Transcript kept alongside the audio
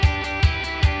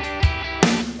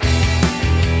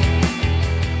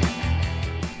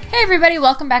everybody,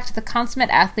 welcome back to the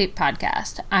Consummate Athlete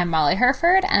Podcast. I'm Molly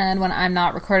Herford, and when I'm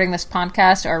not recording this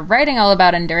podcast or writing all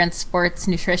about endurance sports,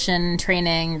 nutrition,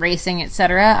 training, racing,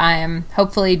 etc., I am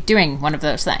hopefully doing one of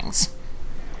those things.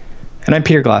 And I'm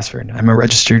Peter Glassford. I'm a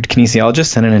registered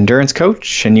kinesiologist and an endurance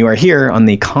coach, and you are here on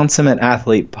the Consummate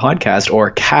Athlete Podcast,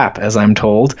 or CAP, as I'm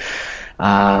told,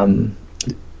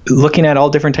 looking at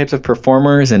all different types of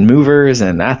performers and movers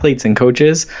and athletes and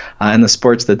coaches and the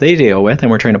sports that they deal with, and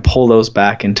we're trying to pull those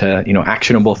back into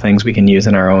actionable things we can use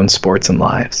in our own sports and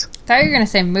lives. I thought you were going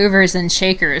to say movers and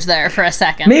shakers there for a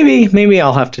second. Maybe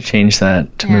I'll have to change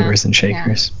that to movers and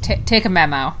shakers. Yeah. Take a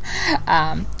memo.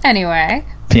 Anyway.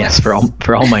 Yes, for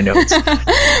all my notes.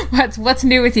 What's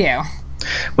new with you?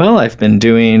 Well,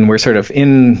 we're sort of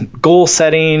in goal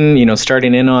setting,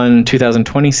 starting in on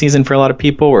 2020 season for a lot of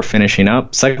people. We're finishing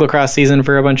up cyclocross season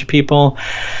for a bunch of people.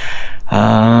 So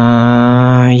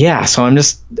I'm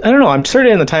sort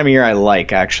of in the time of year I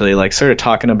like, actually, like sort of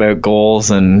talking about goals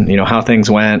and, how things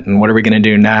went and what are we going to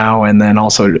do now, and then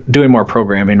also doing more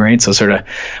programming, right? So sort of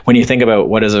when you think about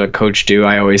what does a coach do,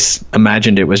 I always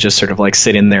imagined it was just sort of like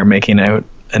sitting there making out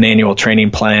an annual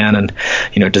training plan and,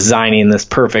 designing this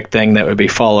perfect thing that would be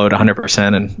followed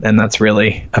 100%. And that's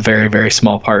really a very, very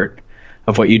small part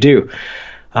of what you do.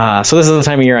 So this is the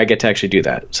time of year I get to actually do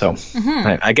that. So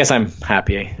I guess I'm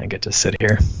happy I get to sit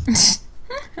here.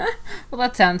 Well,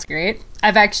 that sounds great.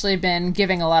 I've actually been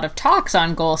giving a lot of talks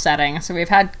on goal setting, so we've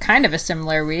had kind of a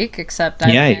similar week, except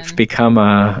you've become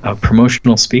a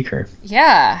promotional speaker.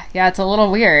 Yeah, it's a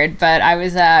little weird, but I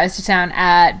was just down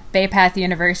at Bay Path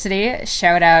University.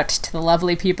 Shout out to the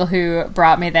lovely people who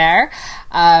brought me there.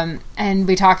 And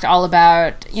we talked all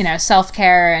about,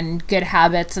 self-care and good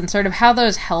habits and sort of how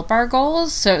those help our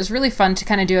goals. So it was really fun to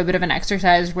kind of do a bit of an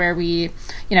exercise where we,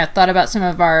 thought about some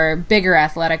of our bigger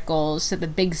athletic goals, so the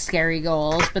big scary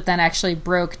goals, but then actually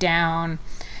broke down,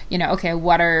 okay,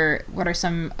 what are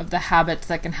some of the habits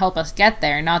that can help us get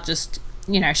there? Not just,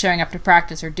 showing up to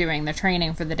practice or doing the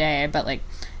training for the day, but like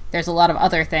there's a lot of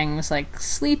other things like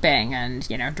sleeping and,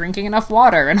 drinking enough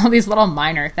water and all these little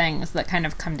minor things that kind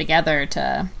of come together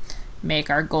to make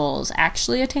our goals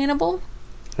actually attainable.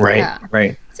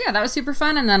 Right. So that was super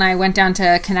fun. And then I went down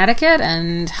to Connecticut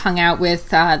and hung out with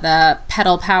the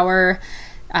Pedal Power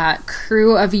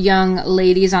crew of young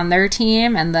ladies on their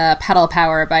team and the Pedal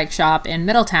Power bike shop in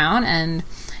Middletown, and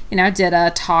did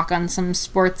a talk on some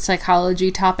sports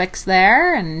psychology topics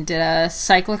there and did a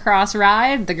cyclocross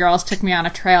ride. The girls took me on a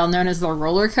trail known as the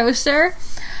roller coaster,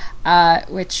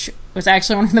 which was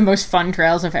actually one of the most fun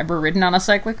trails I've ever ridden on a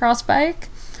cyclocross bike.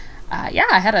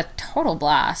 I had a total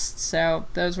blast. So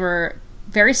those were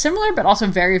very similar, but also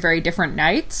very, very different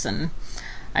nights, and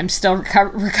I'm still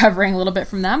recovering a little bit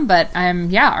from them, but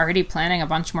I'm already planning a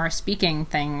bunch more speaking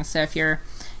things. So if you're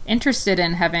interested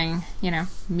in having,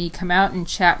 me come out and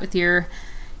chat with your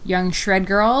young shred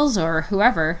girls or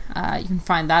whoever, you can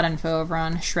find that info over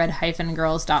on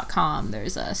shred-girls.com.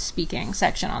 There's a speaking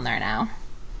section on there now.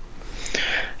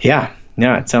 Yeah,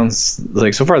 it sounds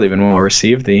like so far they've been well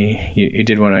received. You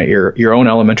did one at your own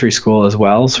elementary school as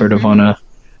well, sort of on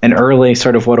an early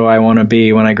sort of what do I want to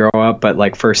be when I grow up, but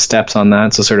like first steps on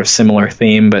that. So sort of similar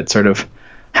theme, but sort of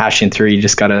hashing through. You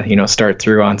just got to, start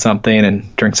through on something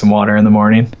and drink some water in the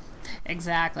morning.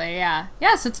 Exactly, yeah.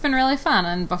 Yes, it's been really fun.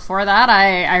 And before that,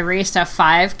 I raced a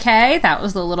 5K. That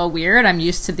was a little weird. I'm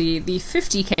used to the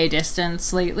 50K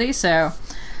distance lately, so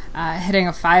hitting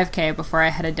a 5K before I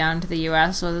headed down to the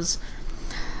U.S. was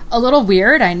a little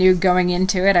weird. I knew going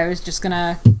into it I was just going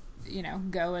to,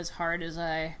 go as hard as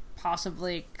I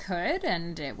possibly could,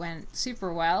 and it went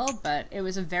super well, but it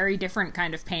was a very different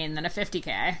kind of pain than a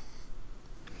 50K.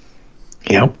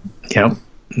 Yep. I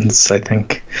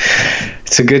think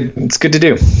it's good to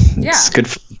do. Yeah.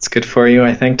 It's good for you,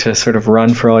 I think, to sort of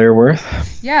run for all you're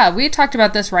worth. Yeah, we talked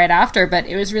about this right after, but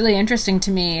it was really interesting to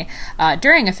me.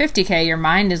 During a 50K, your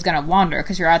mind is going to wander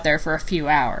because you're out there for a few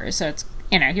hours. So it's,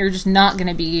 you're just not going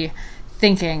to be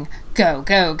thinking, go,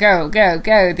 go, go, go,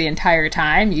 go the entire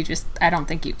time. I don't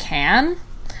think you can.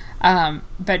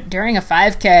 But during a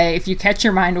 5K, if you catch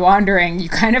your mind wandering, you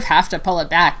kind of have to pull it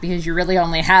back because you really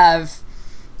only have,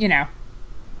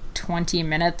 20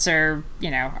 minutes or,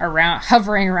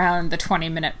 hovering around the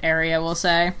 20-minute area, we'll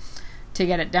say, to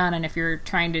get it done. And if you're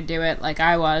trying to do it like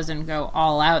I was and go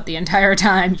all out the entire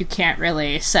time, you can't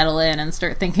really settle in and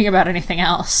start thinking about anything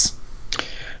else.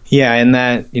 Yeah, and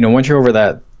that, once you're over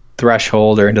that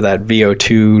threshold or into that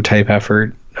VO2 type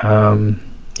effort,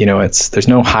 there's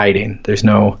no hiding. There's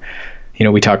no,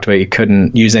 we talked about you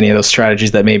couldn't use any of those strategies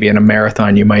that maybe in a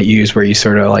marathon you might use where you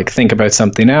sort of like think about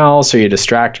something else or you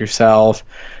distract yourself.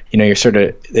 you're sort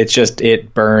of,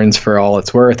 it burns for all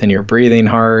it's worth, and you're breathing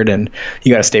hard, and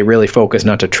you got to stay really focused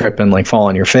not to trip and like fall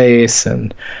on your face,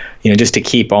 and just to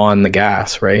keep on the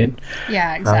gas, right?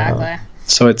 Yeah, exactly.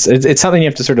 So it's something you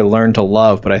have to sort of learn to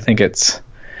love, but I think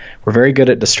we're very good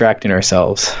at distracting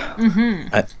ourselves.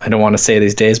 Mm-hmm. I don't want to say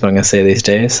these days, but I'm going to say these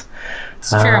days.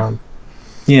 It's true.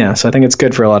 Yeah, so I think it's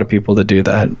good for a lot of people to do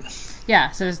that.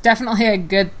 Yeah, so it's definitely a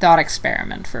good thought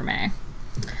experiment for me.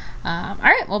 All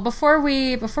right, well, before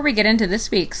we get into this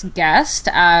week's guest,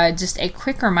 just a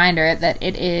quick reminder that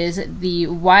it is the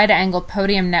Wide Angle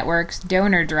Podium Network's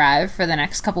donor drive for the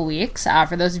next couple weeks.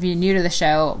 For those of you new to the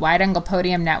show, Wide Angle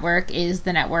Podium Network is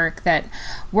the network that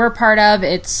we're part of.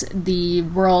 It's the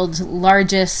world's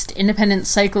largest independent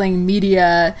cycling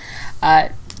media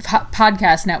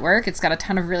podcast network. It's got a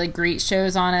ton of really great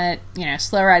shows on it,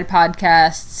 Slow Ride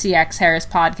Podcast, CX Harris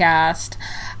Podcast,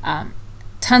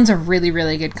 tons of really,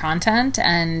 really good content,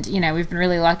 and we've been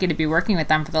really lucky to be working with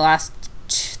them for the last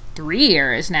 3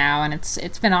 years now, and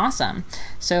it's been awesome.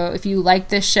 So if you like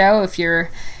this show, if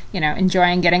you're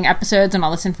enjoying getting episodes and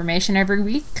all this information every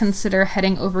week, consider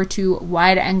heading over to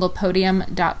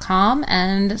wideanglepodium.com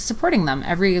and supporting them.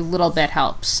 Every little bit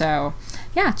helps. So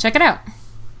yeah, check it out.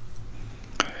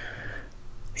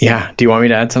 Yeah. Do you want me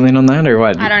to add something on that, or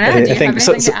what? I don't know. Do you have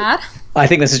anything to add? I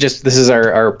think this is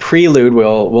our prelude.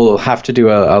 We'll have to do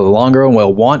a longer one.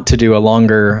 We'll want to do a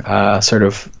longer sort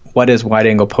of what is Wide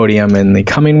Angle Podium in the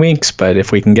coming weeks. But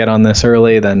if we can get on this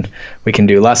early, then we can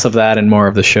do less of that and more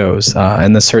of the shows.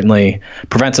 And this certainly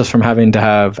prevents us from having to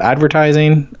have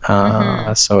advertising.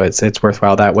 So it's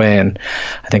worthwhile that way. And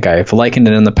I think I've likened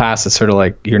it in the past. It's sort of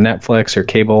like your Netflix or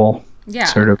cable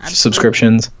sort of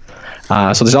subscriptions.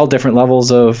 So there's all different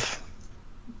levels of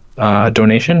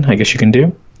donation, I guess you can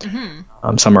do. Mm-hmm.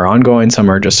 Some are ongoing, some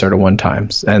are just sort of one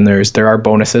times, and there are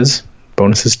bonuses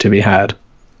to be had.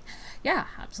 Yeah,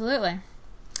 absolutely.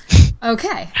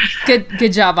 Okay,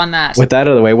 good job on that. With that out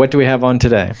of the way, what do we have on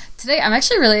today? Today, I'm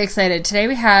actually really excited. Today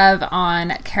we have on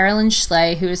Carolyn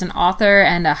Schley, who is an author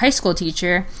and a high school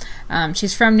teacher.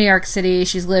 She's from New York City.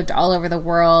 She's lived all over the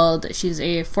world. She's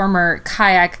a former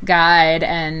kayak guide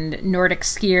and Nordic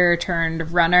skier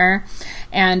turned runner.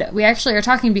 And we actually are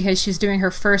talking because she's doing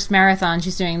her first marathon.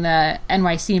 She's doing the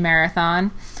NYC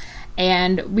marathon.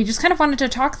 And we just kind of wanted to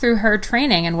talk through her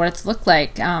training and what it's looked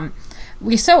like.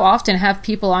 We so often have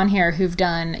people on here who've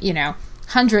done,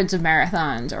 hundreds of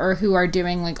marathons, or who are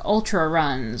doing like ultra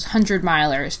runs,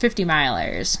 100-milers,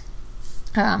 50-milers,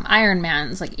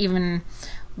 Ironmans, like even...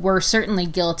 We're certainly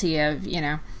guilty of,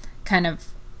 we've done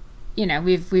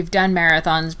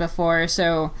marathons before.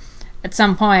 So at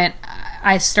some point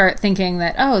I start thinking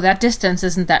that, that distance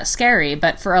isn't that scary.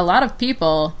 But for a lot of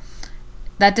people,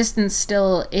 that distance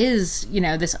still is,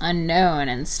 this unknown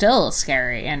and still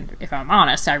scary. And if I'm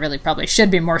honest, I really probably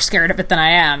should be more scared of it than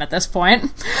I am at this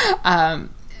point.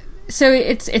 So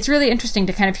it's really interesting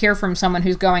to kind of hear from someone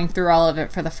who's going through all of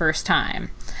it for the first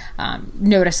time.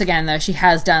 Notice again, though, she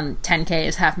has done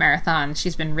 10Ks, half marathons.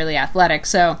 She's been really athletic.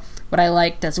 So what I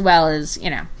liked as well is,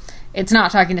 it's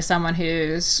not talking to someone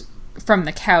who's from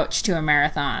the couch to a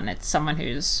marathon. It's someone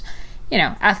who's,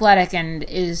 athletic and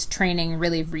is training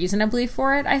really reasonably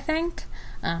for it, I think.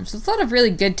 So it's a lot of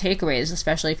really good takeaways,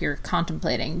 especially if you're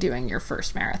contemplating doing your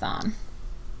first marathon.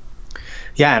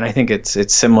 Yeah, and I think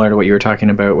it's similar to what you were talking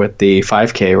about with the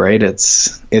 5K, right?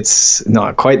 It's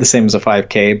not quite the same as a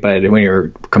 5K, but when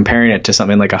you're comparing it to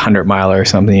something like a 100-miler or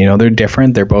something, they're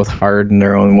different. They're both hard in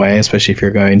their own way, especially if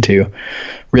you're going to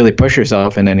really push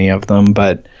yourself in any of them.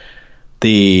 But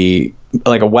a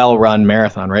well-run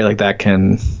marathon, right? Like that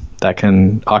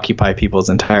can occupy people's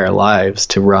entire lives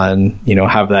to run,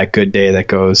 have that good day that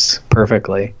goes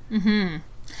perfectly. Mm-hmm.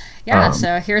 Yeah,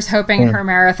 so here's hoping her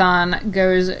marathon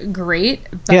goes great.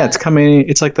 Yeah, it's coming.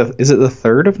 It's like is it the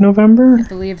 3rd of November? I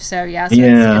believe so, yeah.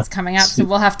 So it's coming up. So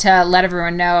we'll have to let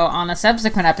everyone know on a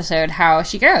subsequent episode how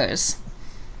she goes.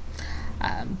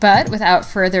 But without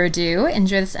further ado,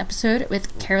 enjoy this episode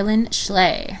with Carolyn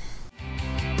Schley.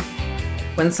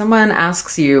 When someone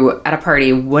asks you at a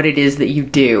party what it is that you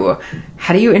do,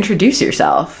 how do you introduce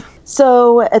yourself?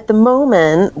 So at the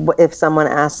moment, if someone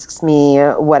asks me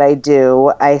what I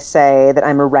do, I say that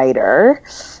I'm a writer.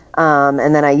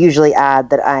 And then I usually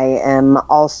add that I am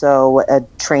also a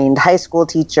trained high school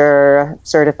teacher,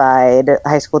 certified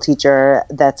high school teacher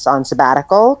that's on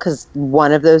sabbatical, because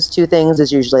one of those two things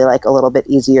is usually like a little bit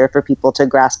easier for people to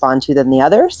grasp onto than the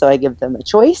other. So I give them a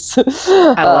choice.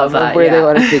 I love that. Where they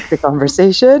want to take the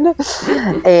conversation.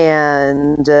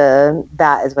 And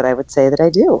that is what I would say that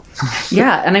I do.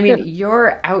 Yeah. And I mean,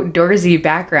 your outdoorsy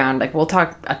background, like we'll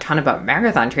talk a ton about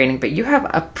marathon training, but you have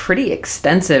a pretty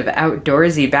extensive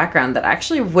outdoorsy background background that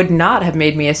actually would not have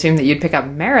made me assume that you'd pick up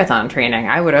marathon training.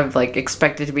 I would have like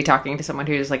expected to be talking to someone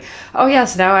who's like, oh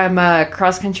yes, now I'm a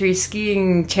cross-country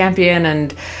skiing champion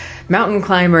and mountain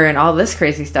climber and all this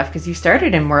crazy stuff, because you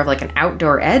started in more of like an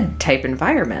outdoor ed type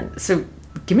environment. So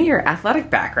give me your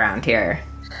athletic background here.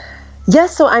 Yeah,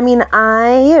 so I mean,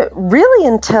 I really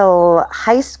until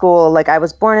high school, like I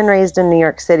was born and raised in New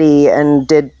York City and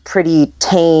did pretty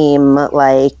tame,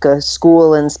 like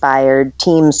school-inspired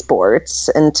team sports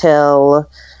until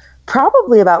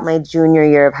probably about my junior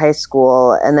year of high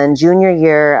school. And then junior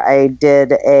year, I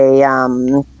did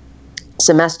a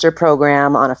semester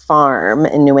program on a farm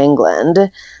in New England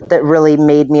that really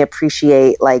made me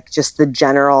appreciate like just the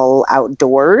general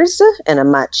outdoors in a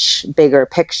much bigger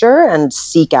picture and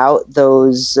seek out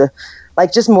those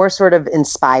like just more sort of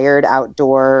inspired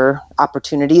outdoor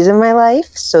opportunities in my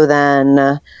life. So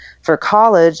then for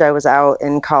college, I was out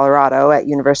in Colorado at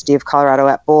University of Colorado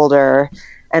at Boulder,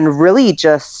 and really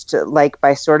just like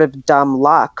by sort of dumb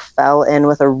luck fell in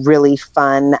with a really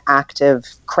fun, active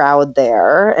crowd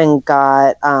there and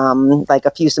got like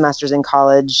a few semesters in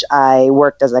college. I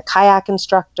worked as a kayak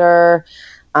instructor.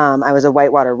 I was a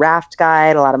whitewater raft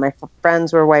guide. A lot of my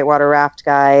friends were whitewater raft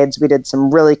guides. We did some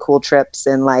really cool trips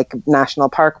in like national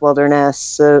park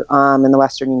wilderness in the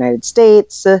Western United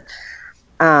States.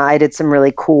 I did some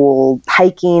really cool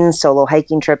hiking, solo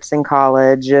hiking trips in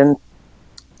college.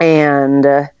 And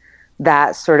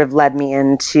that sort of led me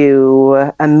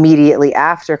into immediately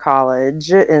after college.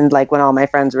 And like when all my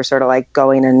friends were sort of like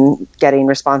going and getting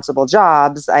responsible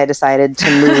jobs, I decided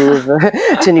to move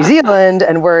to New Zealand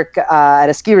and work at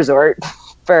a ski resort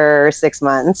for 6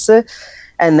 months.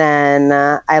 And then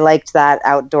I liked that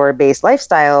outdoor based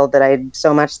lifestyle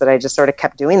so much that I just sort of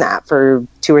kept doing that for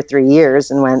 2 or 3 years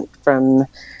and went from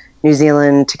New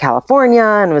Zealand to California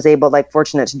and was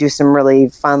fortunate to do some really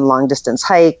fun long distance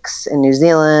hikes in New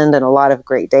Zealand and a lot of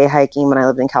great day hiking when I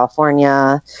lived in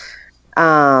California.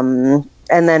 And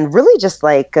then really just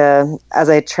as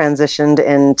I transitioned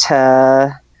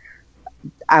into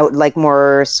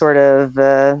more sort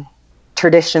of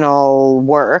traditional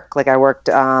work, like I worked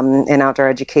in outdoor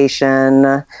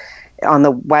education on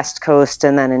the West Coast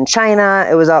and then in China,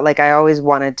 it was I always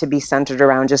wanted to be centered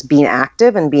around just being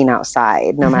active and being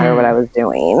outside no matter what I was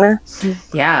doing.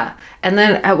 Yeah. And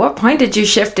then at what point did you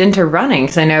shift into running?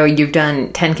 Because I know you've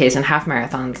done 10Ks and half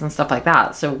marathons and stuff like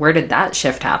that. So where did that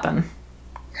shift happen?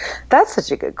 That's such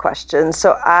a good question.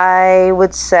 So I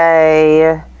would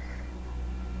say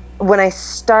when I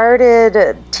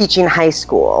started teaching high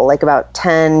school, about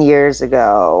 10 years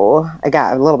ago, I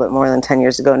got a little bit more than 10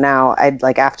 years ago now,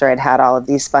 after I'd had all of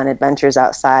these fun adventures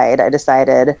outside, I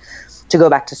decided to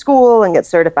go back to school and get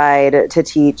certified to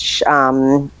teach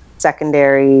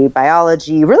secondary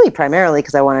biology, really primarily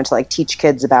because I wanted to teach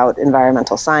kids about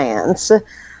environmental science.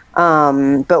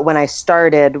 But when I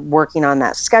started working on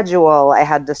that schedule, I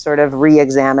had to sort of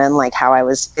re-examine how I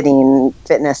was fitting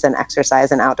fitness and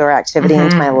exercise and outdoor activity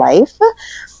into my life.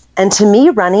 And to me,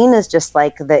 running is just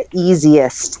the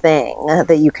easiest thing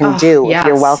that you can do if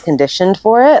you're well conditioned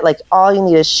for it. All you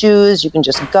need is shoes. You can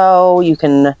just go. You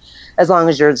can, as long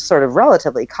as you're sort of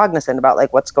relatively cognizant about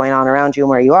what's going on around you and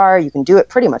where you are, you can do it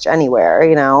pretty much anywhere,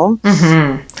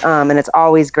 and it's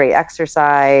always great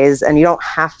exercise, and you don't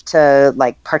have to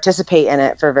participate in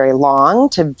it for very long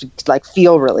to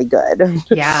feel really good.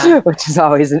 Yeah. Which is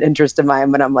always an interest of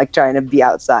mine when I'm trying to be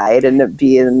outside and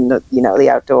be in the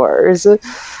outdoors.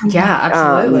 Yeah,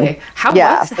 absolutely. How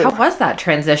was that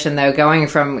transition though, going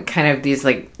from kind of these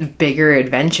bigger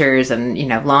adventures and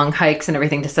long hikes and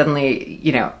everything to suddenly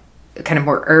kind of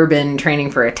more urban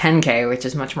training for a 10K, which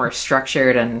is much more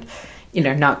structured and,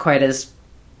 not quite as,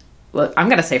 I'm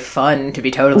going to say fun, to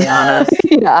be totally honest.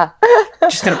 Yeah.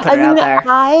 Just going to put it out there.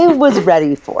 I was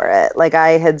ready for it. I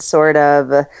had sort of,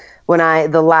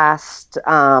 the last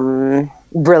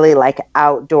really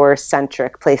outdoor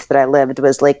centric place that I lived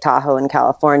was Lake Tahoe in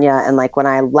California. And when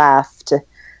I left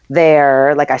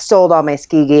there, I sold all my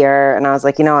ski gear and I was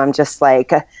I'm just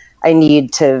I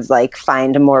need to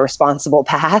find a more responsible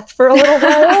path for a little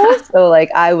while. So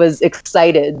I was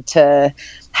excited to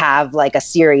have a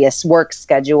serious work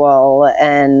schedule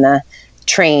and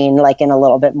train in a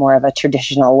little bit more of a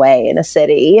traditional way in a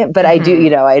city. But I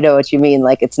do, I know what you mean.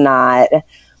 It's not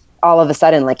all of a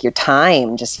sudden your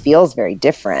time just feels very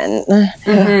different.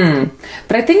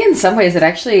 But I think in some ways it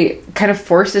actually kind of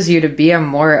forces you to be a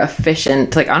more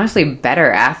efficient, honestly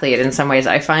better athlete in some ways.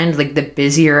 I find the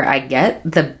busier I get,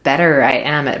 the better I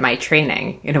am at my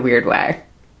training in a weird way.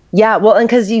 Yeah, well, and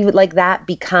because you that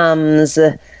becomes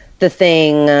the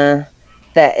thing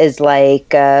that is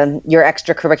like your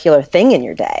extracurricular thing in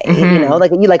your day. You know,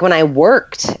 like when I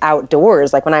worked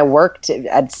outdoors, like when I worked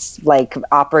at like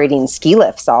operating ski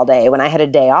lifts all day, when I had a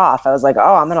day off, I was like,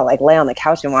 oh, I'm gonna like lay on the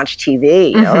couch and watch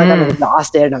TV. You know, like I'm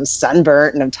exhausted and I'm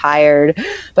sunburnt and I'm tired.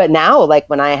 But now, like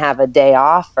when I have a day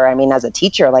off, or I mean, as a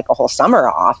teacher, like a whole summer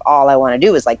off, all I want to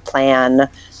do is like plan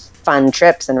fun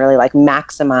trips and really like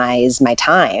maximize my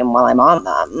time while I'm on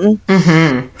them.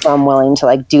 So I'm willing to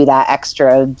like do that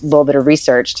extra little bit of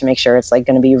research to make sure it's like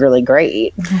going to be really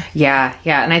great. Yeah.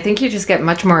 And I think you just get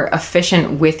much more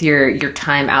efficient with your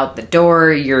time out the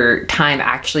door, your time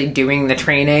actually doing the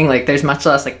training. Like there's much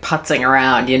less like putzing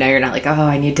around, you know, you're not like,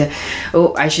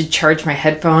 I should charge my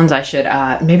headphones. I should,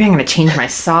 maybe I'm going to change my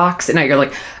socks. And now you're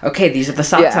like, okay, these are the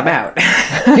socks I'm out.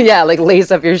 Yeah. Like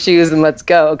lace up your shoes and let's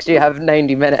go. 'Cause you have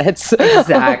 90 minutes.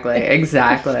 Exactly.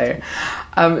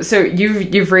 So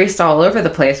you've raced all over the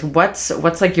place.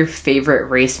 What's like your favorite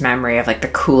race memory of like the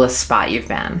coolest spot you've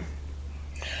been?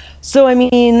 So, I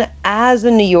mean, as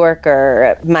a New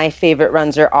Yorker, my favorite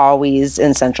runs are always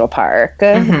in Central Park.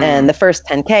 And the first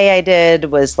 10K I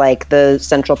did was like the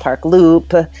Central Park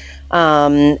Loop.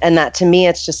 And that to me,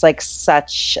 it's just like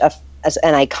such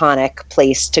an iconic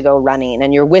place to go running,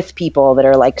 and you're with people that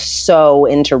are like so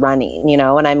into running, you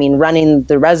know. And I mean, running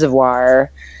the reservoir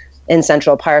in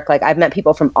Central Park, like I've met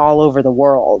people from all over the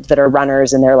world that are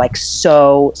runners, and they're like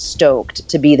so stoked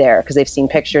to be there because they've seen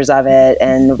pictures of it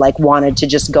and like wanted to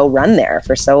just go run there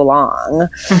for so long.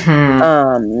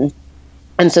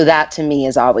 And so that to me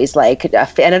is always like,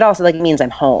 and it also like means I'm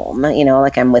home, you know,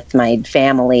 like I'm with my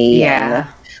family. And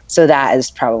so that is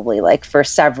probably like for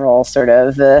several sort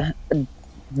of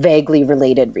vaguely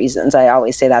related reasons. I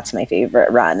always say that's my favorite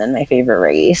run and my favorite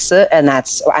race. And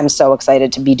I'm so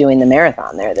excited to be doing the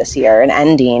marathon there this year and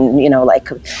ending, you know, like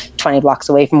 20 blocks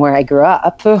away from where I grew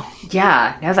up.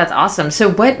 Yeah, that's awesome. So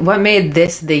what made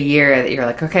this the year that you're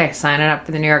like, okay, signing up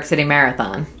for the New York City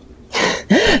Marathon?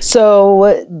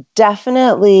 So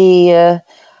definitely,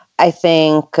 I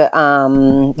think,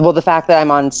 the fact that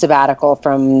I'm on sabbatical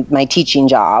from my teaching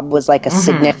job was like a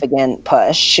significant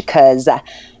push, because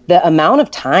the amount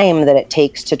of time that it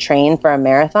takes to train for a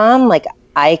marathon, like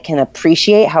I can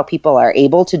appreciate how people are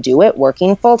able to do it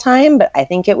working full time, but I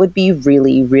think it would be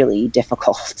really, really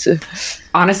difficult.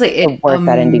 Honestly, it work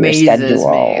that into your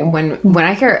schedule. Me when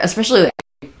I hear, especially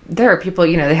like, there are people,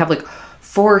 you know, they have like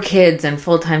 4 kids and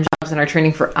full-time jobs and are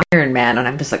training for Ironman, and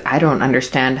I'm just like, I don't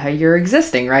understand how you're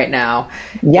existing right now.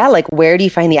 Yeah, like where do you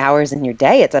find the hours in your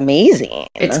day? It's amazing.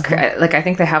 It's like I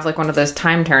think they have like one of those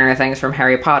time turner things from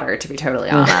Harry Potter, to be totally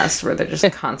honest, where they're just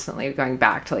constantly going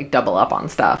back to like double up on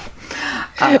stuff.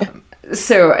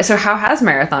 So how has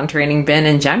marathon training been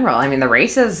in general? I mean, the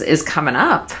race is coming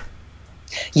up.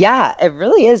 Yeah, it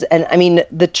really is. And I mean,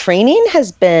 the training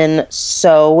has been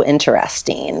so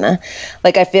interesting.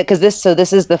 Like I feel, because this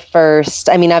is the first,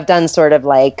 I mean, I've done sort of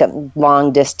like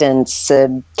long distance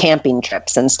camping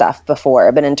trips and stuff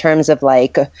before, but in terms of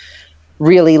like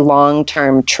really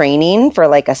long-term training for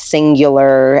like a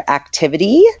singular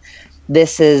activity,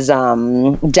 this is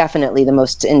definitely the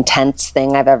most intense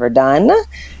thing I've ever done.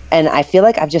 And I feel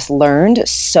like I've just learned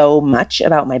so much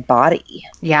about my body.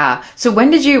 Yeah. So when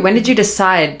did you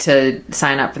decide to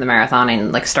sign up for the marathon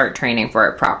and like start training for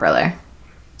it properly?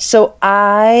 So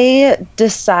I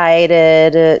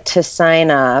decided to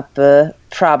sign up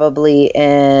probably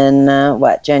in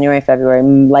January, February,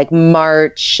 like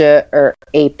March or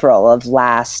April of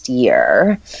last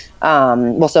year.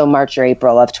 So March or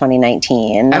April of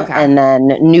 2019. Okay. And then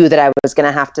knew that I was going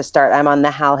to have to start. I'm on the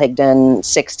Hal Higdon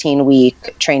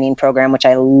 16-week training program, which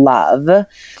I love,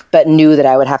 but knew that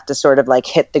I would have to sort of like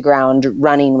hit the ground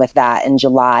running with that in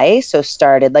July. So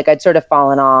started, like I'd sort of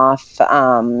fallen off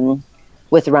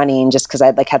with running just because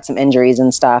I'd like had some injuries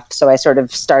and stuff. So I sort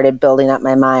of started building up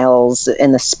my miles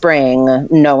in the spring,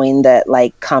 knowing that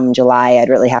like come July, I'd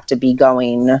really have to be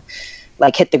going,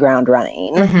 like hit the ground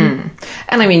running. And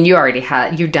I mean,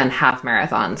 you've done half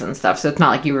marathons and stuff. So it's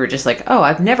not like you were just like, oh,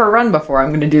 I've never run before, I'm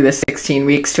going to do this 16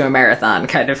 weeks to a marathon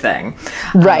kind of thing.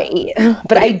 Right.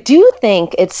 But I do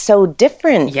think it's so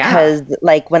different because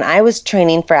like when I was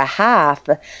training for a half,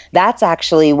 that's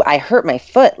actually, I hurt my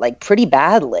foot like pretty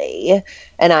badly.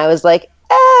 And I was like,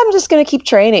 I'm just going to keep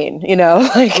training, you know,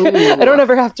 like I don't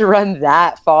ever have to run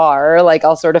that far. Like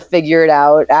I'll sort of figure it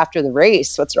out after the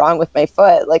race, what's wrong with my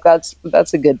foot. Like that's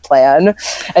a good plan.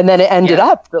 And then it ended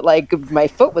up that like my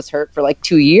foot was hurt for like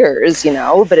 2 years, you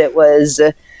know, but it was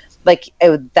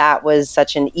that was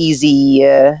such an easy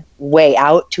way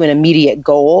out to an immediate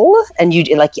goal. And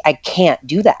I can't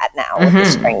do that now with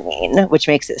this training, which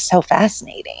makes it so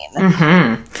fascinating.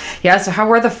 Yeah. So how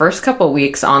were the first couple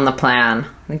weeks on the plan?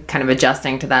 kind of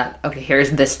adjusting to that, okay,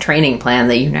 here's this training plan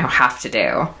that you now have to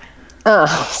do?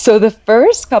 So the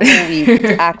first couple of weeks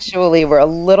actually were a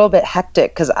little bit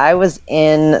hectic because I was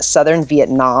in southern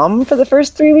Vietnam for the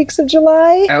first 3 weeks of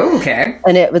July. Oh, okay.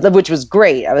 And which was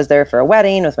great. I was there for a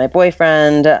wedding with my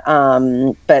boyfriend.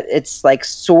 But it's like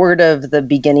sort of the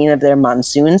beginning of their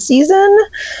monsoon season.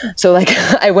 So like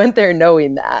I went there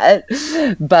knowing that,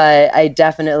 but I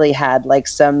definitely had like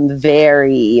some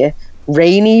very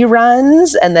rainy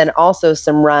runs, and then also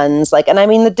some runs like, and I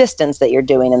mean the distance that you're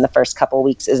doing in the first couple of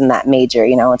weeks isn't that major,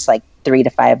 it's like 3 to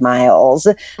 5 miles,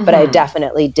 but I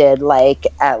definitely did like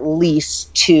at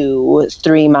least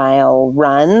 2-3 mile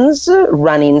runs,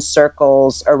 running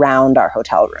circles around our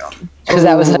hotel room, because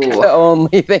that was like the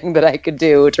only thing that I could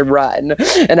do to run,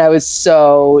 and I was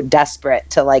so desperate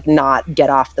to like not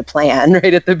get off the plan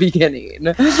right at the beginning.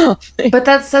 But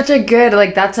that's such a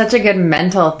good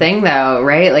mental thing though,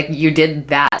 right? Like you did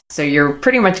that, so you're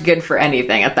pretty much good for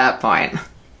anything at that point.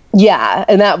 Yeah.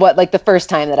 And the first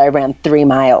time that I ran 3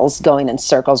 miles going in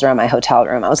circles around my hotel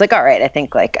room, I was like, all right, I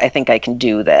think I can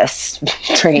do this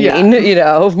training,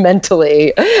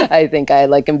 mentally. I think I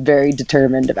am very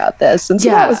determined about this. And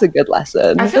so that was a good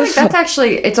lesson. I feel like that's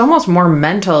actually, it's almost more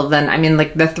mental than,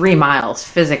 the 3 miles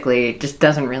physically just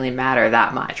doesn't really matter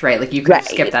that much, right? Like you could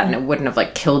skip that and it wouldn't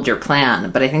have killed your plan.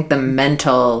 But I think the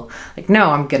mental,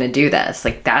 no, I'm going to do this.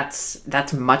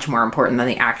 That's much more important than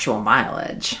the actual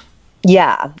mileage.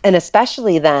 Yeah. And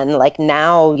especially then,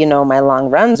 now, my long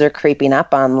runs are creeping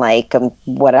up on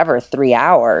 3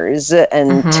 hours,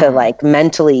 and to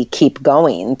mentally keep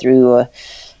going through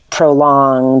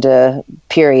prolonged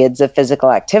periods of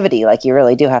physical activity, you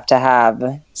really do have to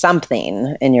have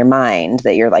something in your mind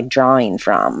that you're drawing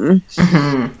from.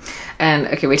 Mm-hmm. And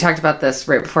okay, we talked about this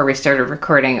right before we started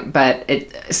recording, but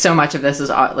so much of this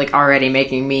is already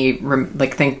making me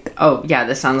think, oh yeah,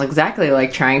 this sounds exactly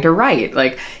like trying to write.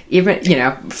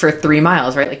 Even, for 3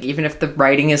 miles, right? Even if the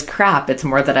writing is crap, it's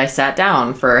more that I sat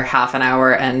down for half an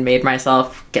hour and made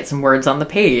myself get some words on the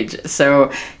page.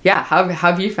 So yeah, how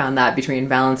have you found that between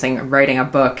balancing writing a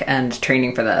book and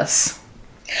training for this?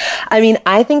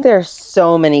 I think there are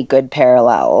so many good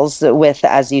parallels with,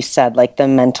 as you said, the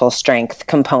mental strength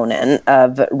component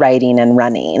of writing and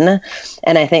running.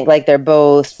 And I think they're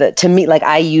both, to me,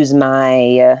 I use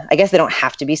I guess they don't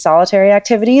have to be solitary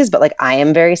activities, but I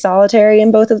am very solitary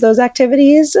in both of those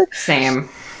activities. Same.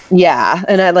 Yeah.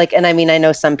 And I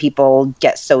know some people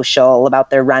get social about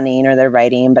their running or their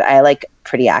writing, but I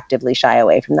pretty actively shy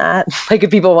away from that. If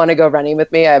people want to go running with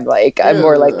me, I'm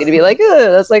more likely to be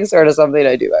that's sort of something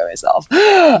I do by myself.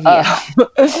 Yeah.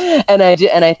 And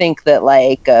I think that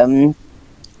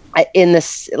in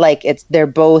this, they're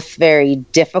both very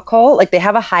difficult. They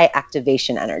have a high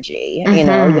activation energy, you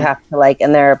have to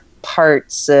and there are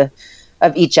parts of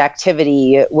each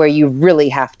activity where you really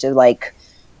have to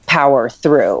power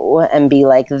through and be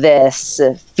this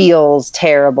feels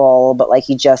terrible, but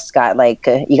you just got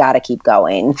you got to keep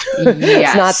going. Yes.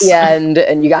 It's not the end,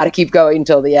 and you got to keep going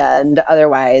till the end,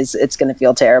 otherwise it's going to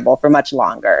feel terrible for much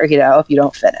longer, if you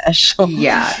don't finish.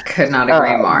 Yeah, could not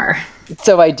agree more.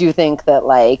 So I do think that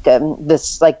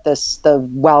the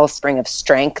wellspring of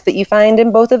strength that you find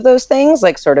in both of those things,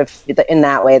 sort of in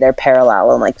that way, they're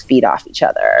parallel and feed off each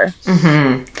other,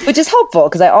 which is helpful.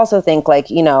 Because I also think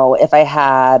if I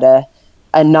had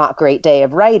a not great day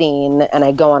of writing and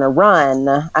I go on a run,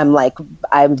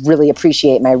 I really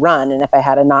appreciate my run. And if I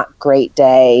had a not great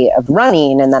day of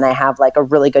running and then I have a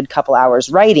really good couple hours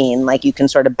writing, you can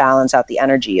sort of balance out the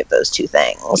energy of those two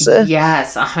things.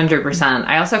 Yes, 100%.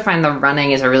 I also find the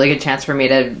running is a really good chance for me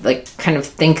to kind of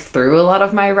think through a lot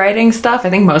of my writing stuff. I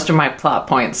think most of my plot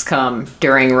points come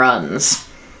during runs.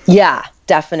 Yeah,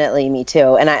 definitely. Me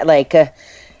too. And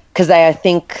because I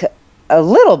think a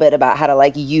little bit about how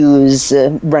to use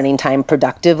running time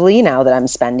productively now that I'm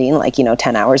spending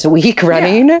 10 hours a week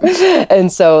running. Yeah.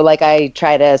 And so I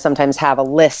try to sometimes have a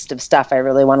list of stuff I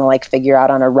really want to figure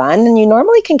out on a run, and you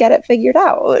normally can get it figured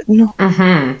out.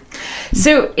 Mm-hmm.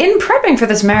 So in prepping for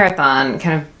this marathon,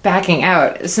 kind of backing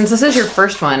out, since this is your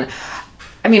first one,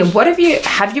 what have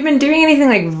you been doing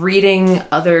anything reading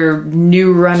other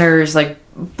new runners,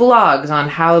 blogs on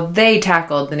how they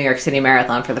tackled the New York City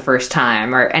Marathon for the first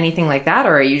time or anything like that?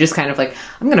 Or are you just kind of I'm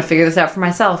going to figure this out for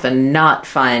myself and not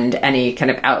find any kind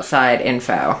of outside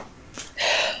info?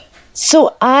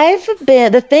 So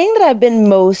the thing that I've been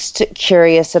most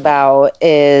curious about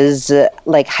is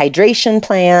hydration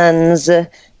plans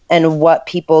and what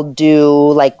people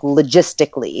do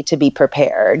logistically to be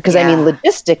prepared. Because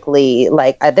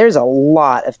logistically, there's a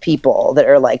lot of people that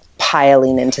are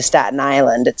piling into Staten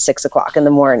Island at 6 o'clock in the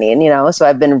morning, So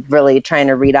I've been really trying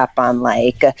to read up on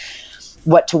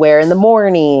what to wear in the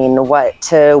morning, what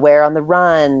to wear on the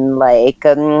run, like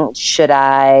should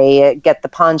I get the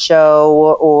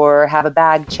poncho or have a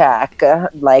bag check,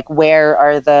 like where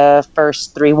are the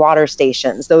first 3 water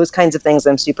stations, those kinds of things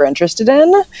I'm super interested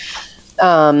in.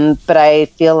 But I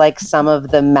feel like some of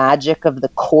the magic of the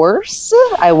course,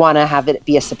 I want to have it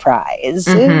be a surprise,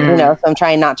 you know, so I'm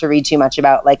trying not to read too much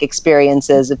about like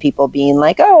experiences of people being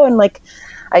like, oh, and like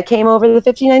I came over the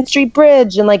 59th Street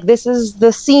Bridge and like this is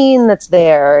the scene that's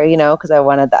there, you know, because I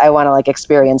want to like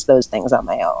experience those things on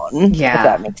my own. Yeah, if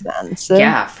that makes sense.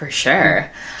 Yeah, for sure.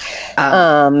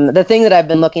 The thing that I've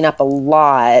been looking up a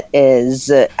lot is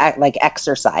like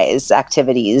exercise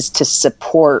activities to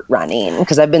support running,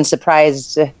 because I've been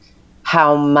surprised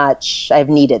how much I've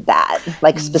needed that,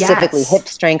 like specifically hip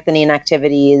strengthening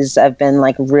activities. I've been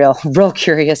like real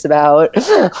curious about.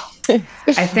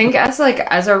 I think as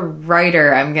a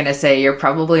writer, I'm going to say you're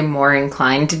probably more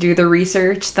inclined to do the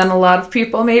research than a lot of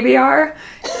people maybe are,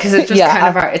 because it's just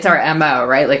kind of it's our MO,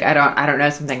 right? Like I don't know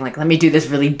something like, let me do this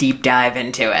really deep dive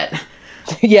into it.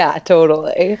 Yeah,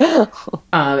 totally. So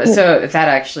that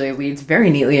actually leads very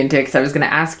neatly into, because I was going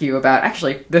to ask you about,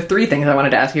 actually, the 3 things I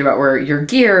wanted to ask you about were your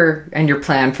gear and your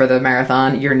plan for the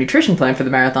marathon, your nutrition plan for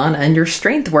the marathon, and your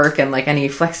strength work and like any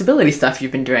flexibility stuff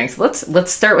you've been doing. So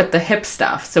let's start with the hip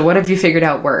stuff. So what have you figured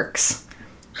out works?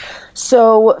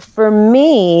 So for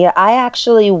me, I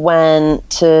actually went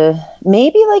to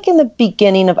maybe like in the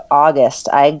beginning of August,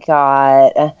 I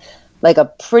got like a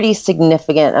pretty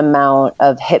significant amount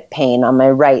of hip pain on my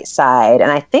right side.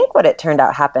 And I think what it turned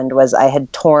out happened was I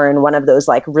had torn one of those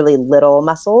like really little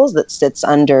muscles that sits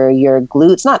under your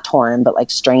glutes, not torn, but like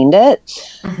strained it.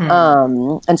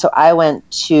 And so I went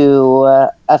to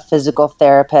a physical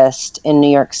therapist in New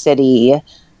York City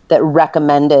that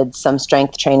recommended some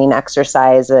strength training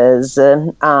exercises.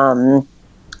 And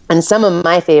some of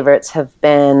my favorites have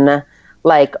been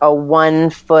like a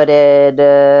 1-footed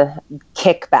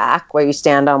kickback where you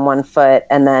stand on one foot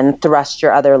and then thrust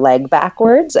your other leg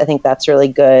backwards. I think that's really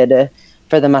good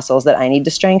for the muscles that I need to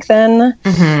strengthen.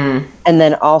 And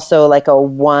then also like a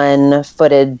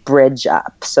 1-footed bridge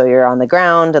up. So you're on the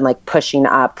ground and like pushing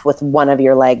up with one of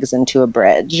your legs into a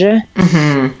bridge.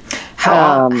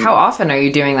 How often are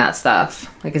you doing that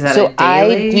stuff? Like, is that a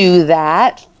daily? I do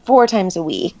that 4 times a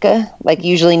week, like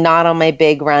usually not on my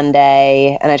big run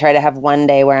day. And I try to have one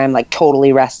day where I'm like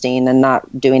totally resting and not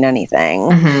doing anything.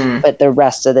 But the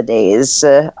rest of the days,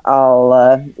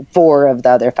 I'll, 4 of the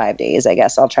other 5 days, I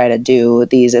guess I'll try to do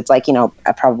these. It's like, you know,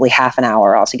 probably half an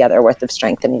hour altogether worth of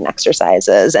strengthening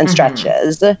exercises and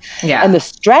stretches. And the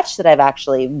stretch that I've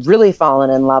actually really fallen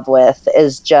in love with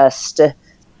is just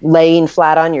laying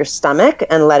flat on your stomach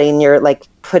and letting your, like,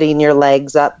 putting your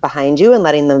legs up behind you and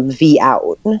letting them V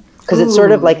out. Because it's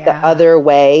sort of like the other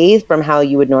way from how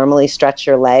you would normally stretch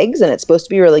your legs. And it's supposed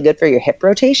to be really good for your hip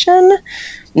rotation.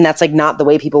 And that's like not the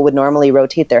way people would normally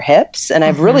rotate their hips. And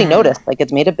I've really noticed like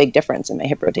it's made a big difference in my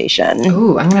hip rotation.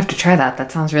 Ooh, I'm going to have to try that.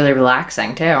 That sounds really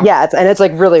relaxing too. Yeah. It's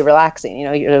like really relaxing. You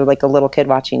know, you're like a little kid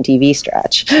watching TV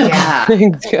stretch. Yeah.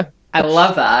 I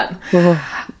love that.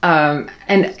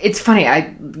 And it's funny,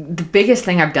 the biggest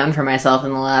thing I've done for myself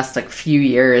in the last like few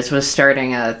years was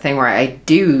starting a thing where I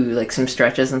do like some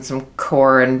stretches and some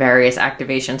core and various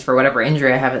activations for whatever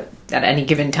injury I have at any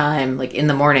given time, like in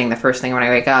the morning, the first thing when I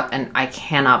wake up. And I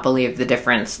cannot believe the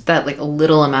difference that like a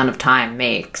little amount of time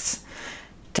makes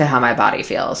to how my body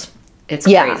feels. It's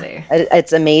crazy.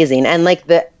 It's amazing. And like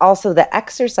the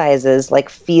exercises like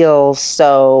feel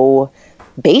so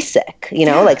basic, you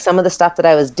know, like some of the stuff that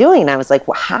I was doing, I was like,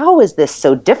 well, how is this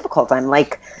so difficult? I'm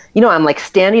like, you know, I'm like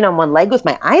standing on one leg with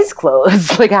my eyes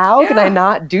closed. Like, how can I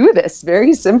not do this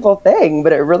very simple thing?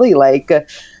 But it really like,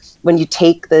 when you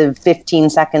take the 15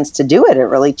 seconds to do it, it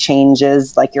really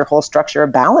changes like your whole structure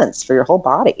of balance for your whole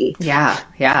body. Yeah.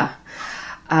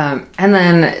 And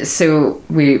then, so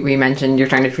we mentioned you're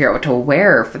trying to figure out what to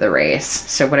wear for the race.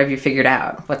 So what have you figured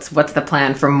out? What's the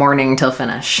plan from morning till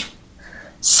finish?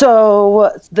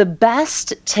 So the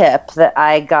best tip that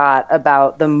I got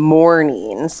about the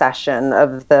morning session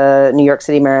of the New York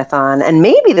City Marathon, and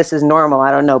maybe this is normal, I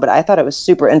don't know, but I thought it was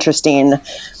super interesting,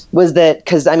 was that,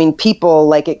 because I mean, people,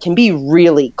 like, it can be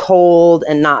really cold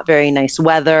and not very nice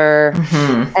weather,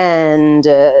 and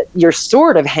you're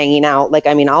sort of hanging out, like,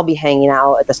 I mean, I'll be hanging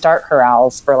out at the start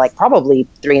corrals for like probably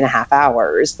 3.5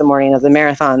 hours the morning of the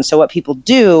marathon. So what people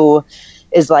do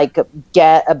is like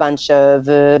get a bunch of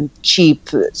cheap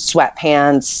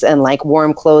sweatpants and like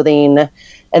warm clothing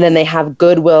And then they have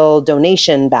Goodwill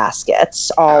donation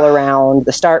baskets all around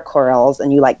the start course,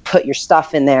 and you like put your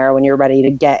stuff in there when you're ready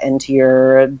to get into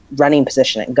your running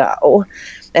position and go.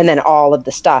 And then all of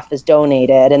the stuff is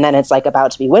donated. And then it's like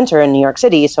about to be winter in New York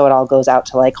City, so it all goes out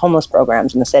to like homeless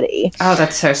programs in the city. Oh,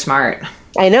 that's so smart.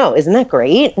 I know. Isn't that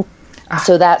great?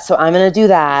 So I'm going to do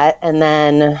that. And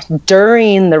then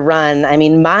during the run, I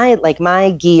mean,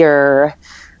 my gear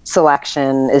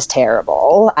selection is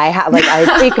terrible.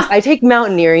 I take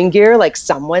mountaineering gear like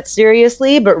somewhat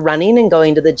seriously, but running and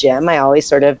going to the gym, I always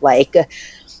sort of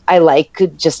I like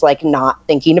just like not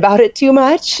thinking about it too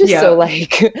much. Yeah. So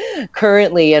like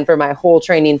currently and for my whole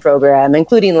training program,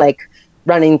 including like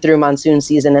running through monsoon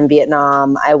season in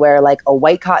Vietnam, I wear like a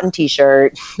white cotton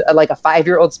t-shirt, like a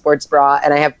 5-year-old sports bra,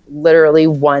 and I have literally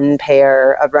one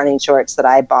pair of running shorts that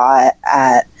I bought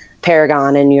at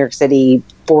Paragon in New York City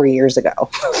 4 years ago.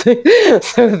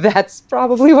 So that's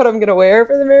probably what I'm going to wear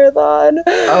for the marathon.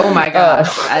 Oh my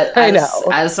gosh. I know.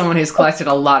 As someone who's collected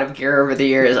a lot of gear over the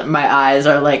years, my eyes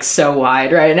are like so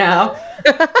wide right now.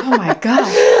 Oh my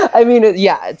gosh. I mean,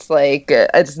 it's like,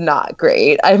 it's not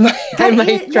great. I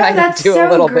might try to do a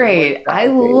little great. bit more. I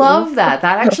love that.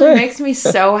 That actually makes me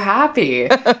so happy.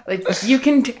 Like you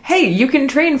can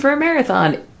train for a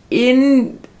marathon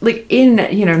in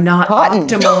not cotton.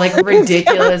 Optimal, like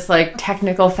ridiculous, like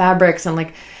technical fabrics and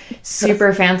like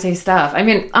super fancy stuff. I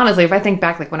mean, honestly, if I think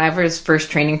back, like when I was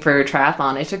first training for a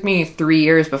triathlon, it took me 3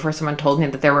 years before someone told me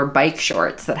that there were bike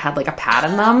shorts that had like a pad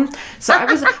in them. So I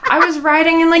was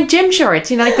riding in like gym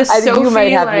shorts, like the Sophie. I think you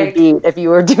might have me beat if you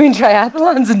were doing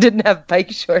triathlons and didn't have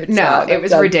bike shorts. No, it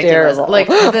was ridiculous. Terrible. Like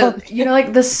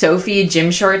like the Sophie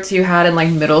gym shorts you had in like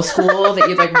middle school that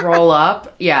you'd like roll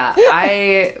up. Yeah,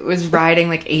 I was riding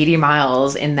like 80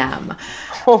 miles in them.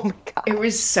 Oh my God. It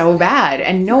was so bad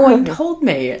and no one told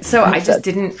me. So I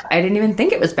didn't even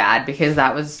think it was bad because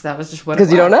that was just what it was.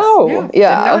 Because you don't know.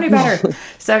 Yeah. Didn't know any better.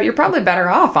 So you're probably better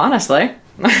off, honestly.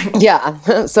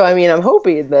 Yeah. So, I mean, I'm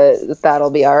hoping that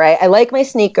that'll be all right. I like my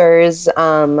sneakers.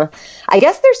 I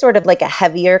guess they're sort of like a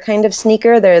heavier kind of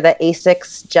sneaker. They're the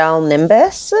Asics Gel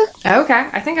Nimbus. Okay.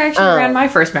 I think I actually ran my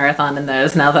first marathon in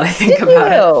those now that I think about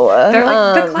it. They're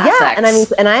like the classics.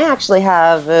 Yeah. And I actually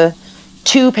have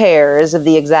 2 pairs of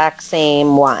the exact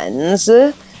same ones.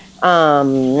 Hey,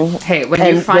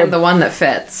 when you find the one that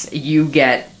fits, you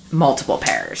get multiple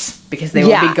pairs because they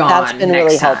will be gone that's been next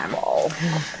really time. Helpful.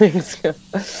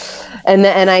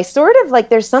 And I sort of like,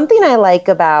 there's something I like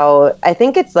about, I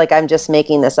think it's like, I'm just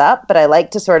making this up, but I like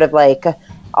to sort of like,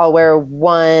 I'll wear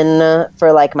one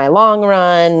for like my long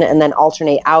run and then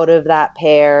alternate out of that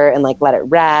pair and like let it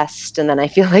rest. And then I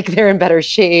feel like they're in better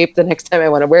shape the next time I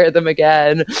want to wear them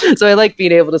again. So I like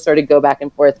being able to sort of go back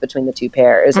and forth between the 2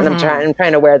 pairs. And I'm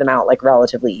trying to wear them out like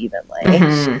relatively evenly.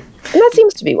 And that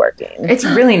seems to be working. It's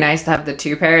really nice to have the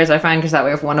 2 pairs, I find, because that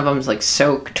way if one of them is like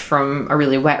soaked from a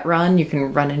really wet run, you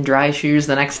can run in dry shoes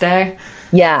the next day.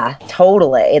 Yeah,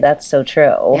 totally. That's so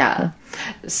true. Yeah.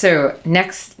 So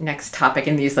next topic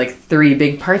in these like 3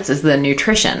 big parts is the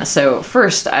nutrition. So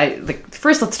first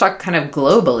let's talk kind of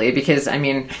globally, because I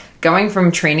mean, going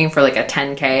from training for like a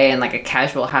 10K and like a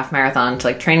casual half marathon to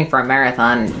like training for a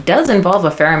marathon does involve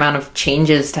a fair amount of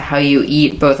changes to how you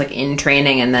eat, both like in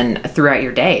training and then throughout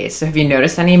your day. So have you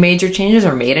noticed any major changes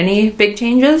or made any big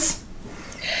changes?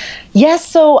 Yes,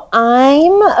 so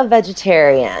I'm a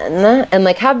vegetarian and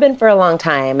like have been for a long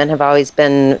time and have always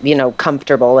been,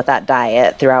 comfortable with that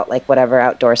diet throughout like whatever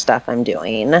outdoor stuff I'm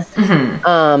doing.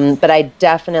 But I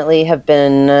definitely have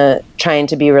been trying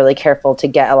to be really careful to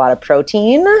get a lot of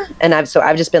protein, and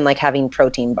I've just been like having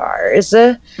protein bars.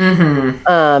 And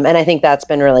I think that's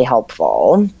been really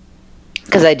helpful.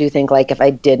 Because I do think like if I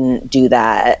didn't do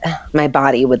that, my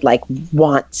body would like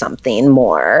want something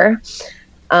more.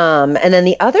 And then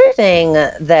the other thing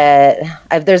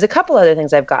there's a couple other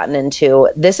things I've gotten into.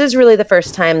 This is really the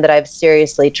first time that I've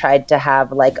seriously tried to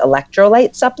have like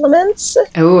electrolyte supplements.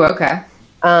 Oh, okay.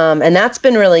 And that's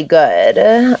been really good.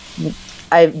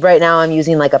 Right now I'm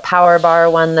using like a Power Bar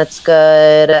one that's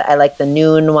good. I like the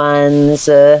Noon ones.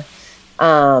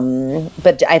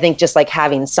 But I think just like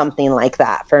having something like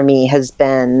that for me has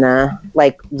been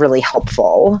like really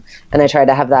helpful. And I try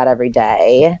to have that every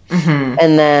day.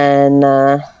 And then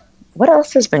what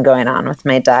else has been going on with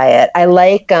my diet? I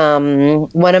like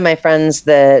one of my friends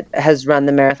that has run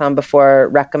the marathon before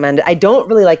recommended, I don't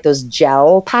really like those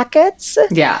gel packets.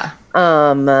 Yeah.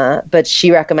 But she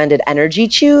recommended energy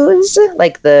chews,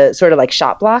 like the sort of like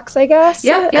shot blocks, I guess.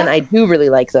 Yeah. And I do really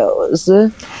like those.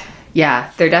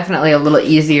 Yeah, they're definitely a little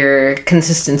easier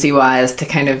consistency-wise to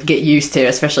kind of get used to,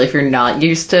 especially if you're not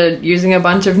used to using a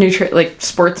bunch of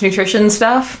sports nutrition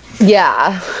stuff.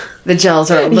 Yeah. The gels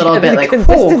are a little bit like,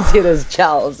 consistency of those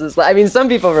gels is, I mean, some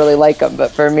people really like them, but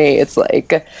for me, it's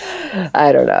like,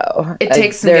 I don't know. It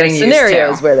takes some there getting are used to.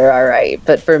 scenarios where they're all right,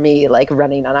 but for me, like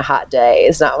running on a hot day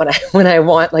is not when I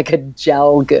want like a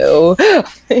gel goo.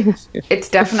 It's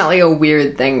definitely a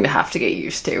weird thing to have to get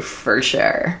used to, for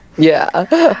sure. Yeah.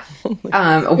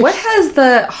 What has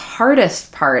the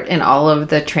hardest part in all of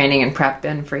the training and prep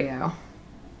been for you?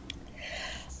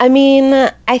 I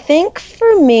mean, I think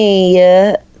for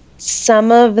me,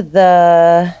 some of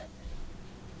the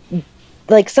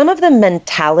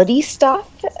mentality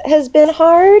stuff has been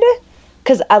hard,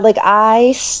 because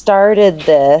I started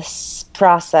this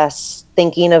process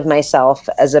thinking of myself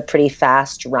as a pretty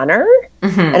fast runner,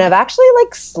 and I've actually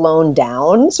slowed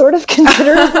down sort of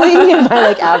considerably in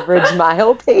my average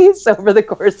mile pace over the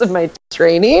course of my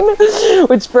training,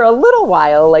 which for a little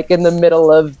while, in the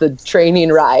middle of the training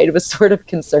ride, was sort of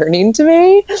concerning to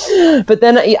me. But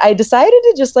then I decided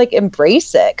to just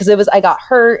embrace it, because I got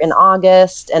hurt in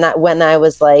August, and when I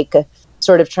was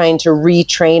sort of trying to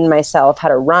retrain myself how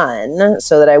to run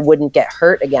so that I wouldn't get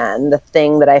hurt again, the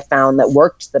thing that I found that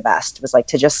worked the best was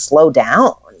to just slow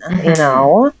down, you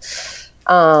know?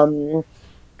 And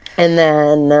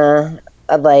then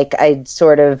I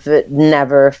sort of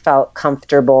never felt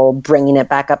comfortable bringing it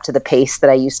back up to the pace that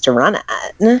I used to run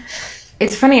at.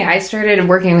 It's funny, I started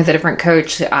working with a different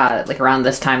coach around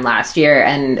this time last year,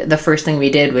 and the first thing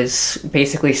we did was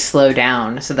basically slow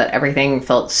down so that everything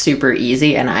felt super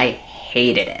easy, and I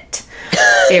hated it.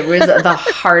 It was the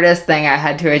hardest thing I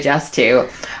had to adjust to.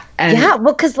 And yeah,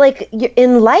 well, because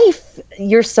in life,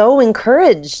 you're so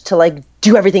encouraged to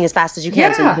do everything as fast as you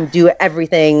can, so you can do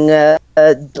everything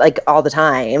all the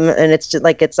time, and it's just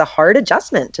it's a hard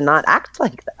adjustment to not act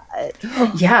like that.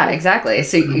 Yeah, exactly.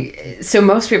 So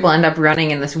most people end up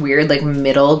running in this weird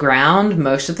middle ground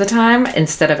most of the time,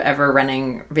 instead of ever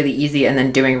running really easy and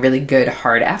then doing really good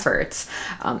hard efforts.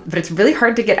 But it's really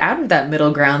hard to get out of that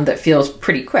middle ground that feels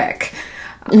pretty quick.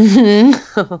 So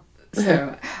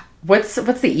what's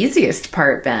the easiest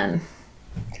part, Ben?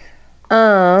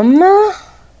 The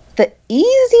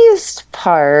easiest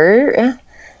part,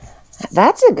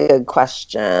 that's a good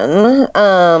question.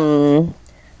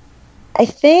 I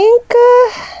think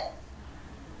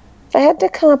if I had to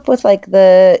come up with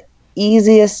the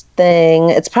easiest thing,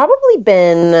 it's probably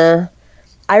been,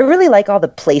 I really like all the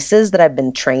places that I've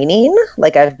been training.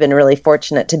 I've been really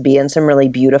fortunate to be in some really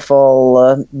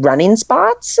beautiful running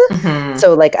spots.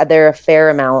 So there are a fair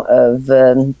amount of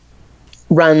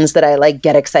runs that I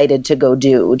get excited to go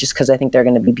do, just because I think they're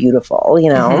going to be beautiful, you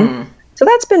know? So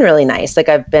that's been really nice.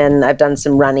 I've done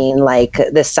some running.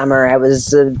 This summer, I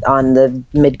was on the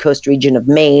mid-coast region of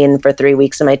Maine for 3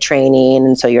 weeks of my training.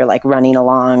 And so you're running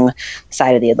along the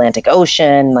side of the Atlantic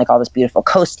Ocean, all this beautiful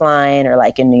coastline, or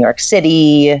in New York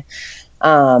City,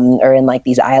 or in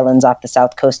these islands off the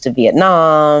south coast of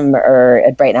Vietnam, or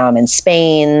right now I'm in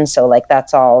Spain. So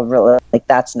that's all really,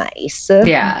 that's nice.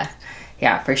 Yeah,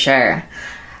 for sure.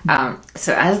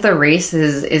 So as the race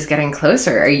is getting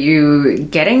closer, are you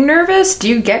getting nervous? Do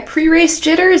you get pre-race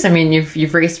jitters? I mean,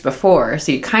 you've raced before,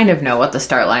 so you kind of know what the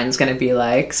start line is going to be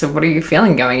like. So what are you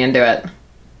feeling going into it?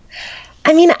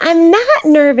 I mean, I'm not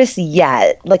nervous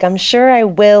yet. I'm sure I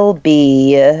will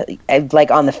be,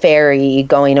 on the ferry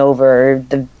going over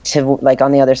to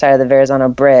on the other side of the Verrazano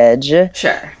Bridge.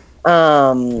 Sure.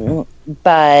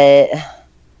 But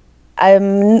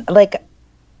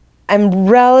I'm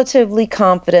relatively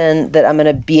confident that I'm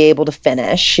going to be able to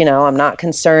finish. You know, I'm not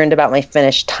concerned about my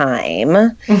finish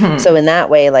time. So in that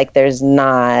way,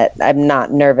 I'm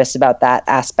not nervous about that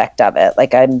aspect of it.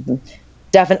 I'm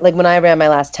definitely, when I ran my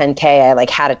last 10K, I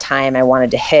had a time I wanted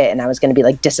to hit, and I was going to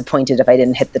be disappointed if I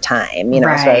didn't hit the time, you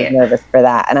know, so I was nervous for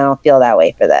that. And I don't feel that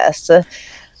way for this.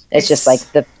 It's just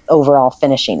the overall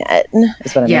finishing it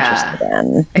is what I'm interested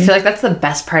in. I feel that's the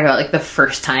best part about the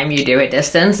first time you do a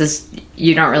distance is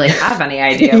you don't really have any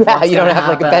idea. You don't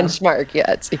have a benchmark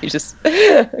yet, so you just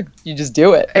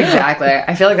do it. Exactly.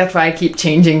 I feel that's why I keep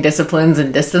changing disciplines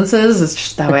and distances. It's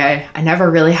just that way I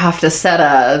never really have to set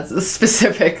a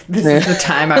specific, this is the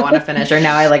time I want to finish. Or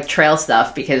now I trail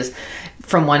stuff, because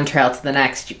from one trail to the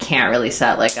next, you can't really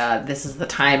set this is the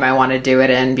time I want to do it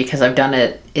in, because I've done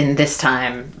it in this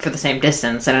time for the same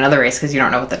distance in another race, because you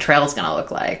don't know what the trail's going to look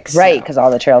like. So. Right, because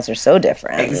all the trails are so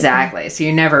different. Exactly. So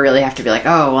you never really have to be oh,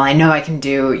 well, I know I can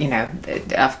do,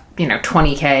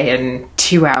 20K in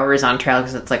 2 hours on trail,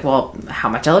 because it's well, how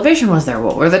much elevation was there?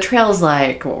 What were the trails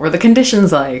like? What were the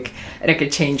conditions like? And it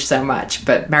could change so much.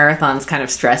 But marathons kind of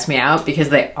stress me out, because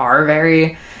they are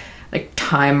very like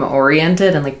time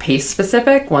oriented and like pace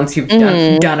specific once you've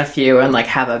done a few and like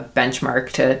have a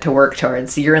benchmark to work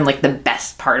towards. So you're in like the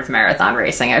best part of marathon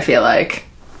racing, I feel like.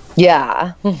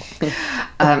 Yeah.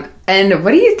 And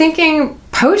what are you thinking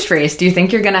post race? Do you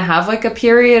think you're going to have like a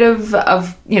period of,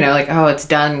 like, oh, it's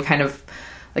done, kind of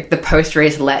like the post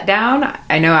race letdown?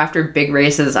 I know after big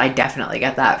races, I definitely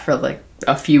get that for like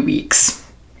a few weeks.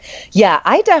 Yeah,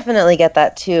 I definitely get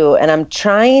that too. And I'm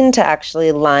trying to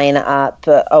actually line up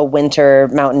a winter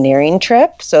mountaineering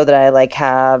trip so that I like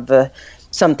have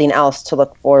something else to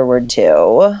look forward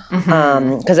to.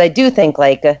 Because I do think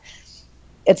like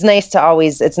it's nice to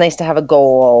have a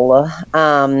goal.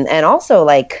 And also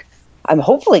like I'm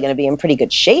hopefully going to be in pretty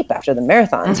good shape after the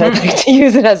marathon. So I'd like to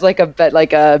use it as like a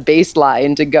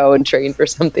baseline to go and train for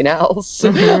something else.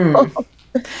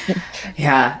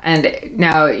 Yeah, and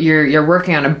now you're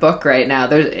working on a book right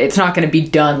now. It's not going to be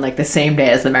done like the same day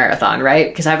as the marathon, right?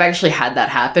 Because I've actually had that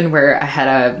happen where I had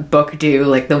a book due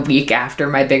like the week after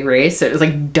my big race. So it was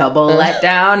like double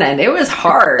letdown, and it was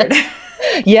hard.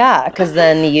 Yeah, because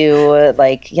then you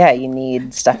you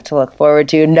need stuff to look forward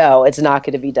to. No, it's not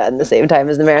going to be done the same time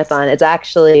as the marathon. It's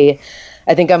actually,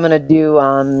 I think I'm going to do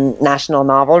National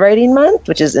Novel Writing Month,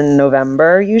 which is in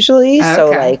November usually. Okay.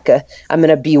 So like I'm going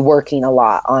to be working a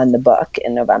lot on the book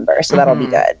in November. So that'll be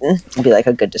good. It'll be like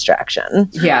a good distraction.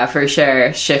 Yeah, for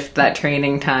sure. Shift that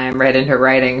training time right into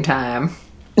writing time.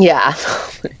 Yeah.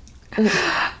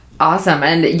 Awesome.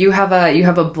 And you have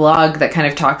a blog that kind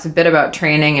of talks a bit about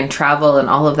training and travel and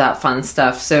all of that fun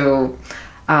stuff. So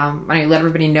why don't you let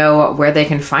everybody know where they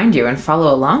can find you and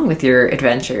follow along with your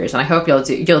adventures? And I hope you'll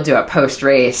do a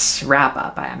post-race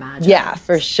wrap-up, I imagine. Yeah,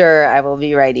 for sure. I will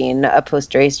be writing a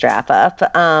post-race wrap-up.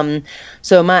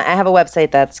 So I have a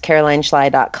website that's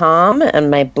carolineschley.com,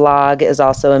 and my blog is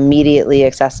also immediately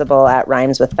accessible at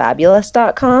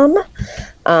rhymeswithfabulous.com.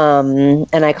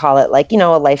 And I call it like, a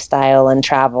lifestyle and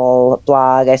travel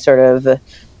blog. I sort of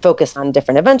focus on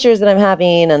different adventures that I'm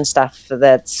having and stuff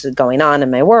that's going on in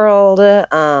my world.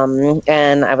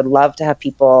 And I would love to have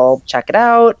people check it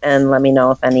out and let me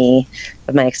know if any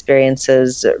of my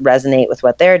experiences resonate with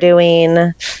what they're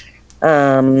doing.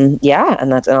 And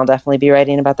I'll definitely be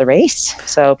writing about the race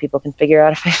so people can figure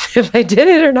out if I did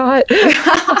it or not.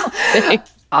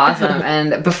 Awesome.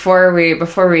 And before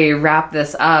we wrap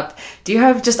this up, do you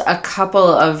have just a couple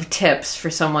of tips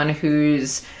for someone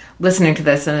who's listening to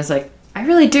this and is like, I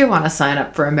really do want to sign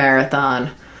up for a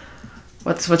marathon?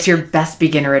 What's your best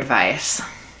beginner advice?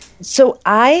 So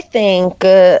I think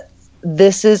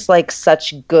this is like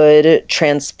such good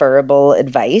transferable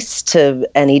advice to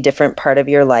any different part of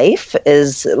your life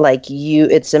is like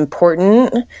it's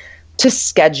important to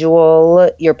schedule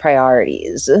your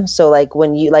priorities. So like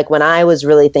when I was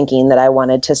really thinking that I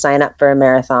wanted to sign up for a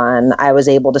marathon, I was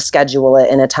able to schedule it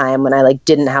in a time when I like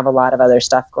didn't have a lot of other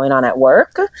stuff going on at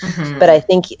work. But I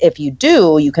think if you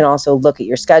do, you can also look at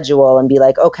your schedule and be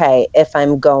like, okay, if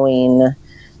I'm going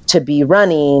to be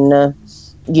running,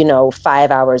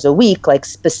 5 hours a week, like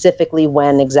specifically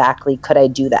when exactly could I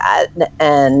do that?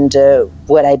 And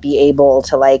would I be able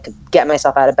to like get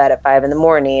myself out of bed at 5 a.m.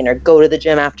 or go to the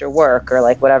gym after work or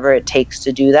like whatever it takes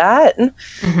to do that?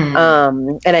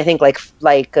 And I think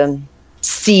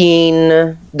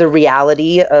seeing the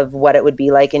reality of what it would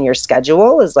be like in your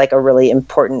schedule is like a really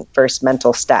important first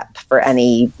mental step for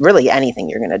anything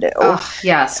you're going to do. Oh,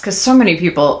 yes, because so many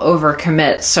people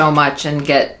overcommit so much and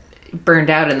get burned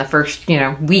out in the first,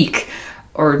 week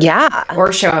or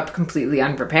show up completely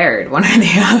unprepared, one or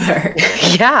the other.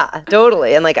 Yeah,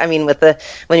 totally. And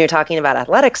when you're talking about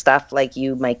athletic stuff, like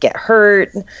you might get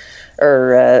hurt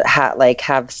or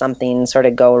have something sort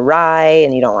of go awry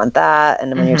and you don't want that.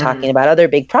 And when you're talking about other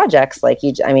big projects, like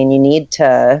you need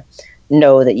to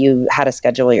know that how to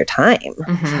schedule your time.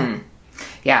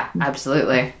 Yeah,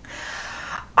 absolutely.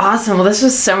 Awesome. Well, this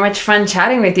was so much fun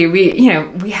chatting with you.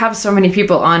 We have so many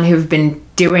people on who've been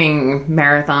doing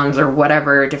marathons or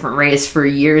whatever different race for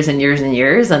years and years and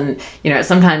years. And,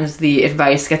 sometimes the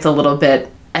advice gets a little bit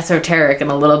esoteric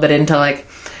and a little bit into like,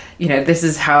 this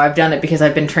is how I've done it because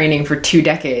I've been training for 2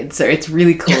 decades. So it's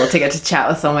really cool to get to chat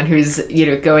with someone who's,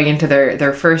 going into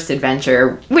their first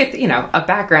adventure with, a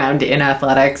background in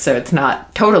athletics. So it's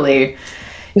not totally,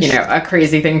 a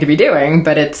crazy thing to be doing,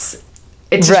 but it's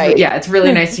right. It's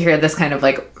really nice to hear this kind of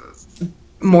like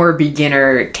more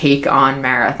beginner take on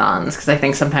marathons, because I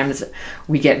think sometimes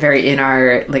we get very in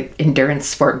our like endurance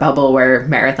sport bubble where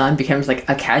marathon becomes like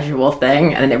a casual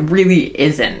thing, and it really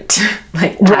isn't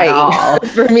at all.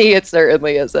 For me, it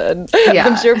certainly isn't. Yeah.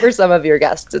 I'm sure for some of your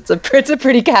guests, it's a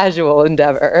pretty casual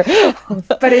endeavor.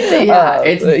 But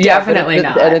it's definitely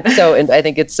not. And I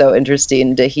think it's so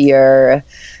interesting to hear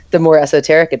the more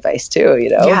esoteric advice too,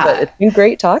 Yeah. But it's been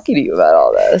great talking to you about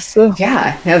all this.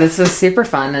 Yeah, this was super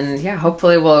fun. And yeah,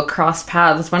 hopefully we'll cross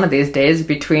paths one of these days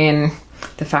between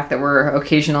the fact that we're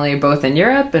occasionally both in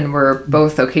Europe and we're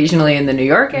both occasionally in the New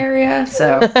York area.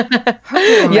 So hopefully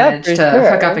we'll manage to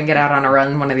hook up and get out on a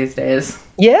run one of these days.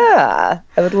 Yeah,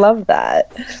 I would love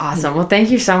that. Awesome. Well, thank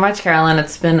you so much, Carolyn.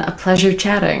 It's been a pleasure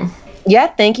chatting. Yeah,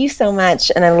 thank you so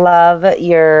much. And I love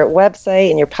your website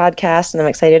and your podcast, and I'm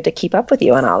excited to keep up with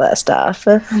you on all that stuff.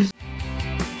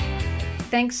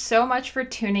 Thanks so much for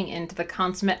tuning into the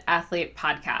Consummate Athlete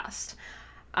podcast.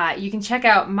 You can check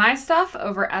out my stuff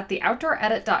over at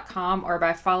theoutdooredit.com or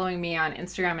by following me on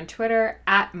Instagram and Twitter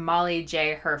at Molly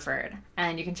J. Herford.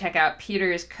 And you can check out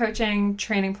Peter's coaching,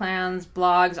 training plans,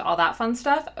 blogs, all that fun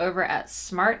stuff over at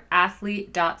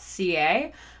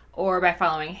smartathlete.ca or by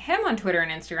following him on Twitter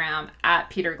and Instagram at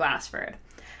Peter Glassford.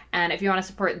 And if you want to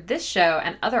support this show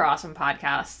and other awesome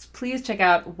podcasts, please check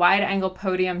out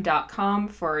wideanglepodium.com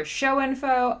for show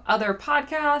info, other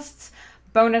podcasts,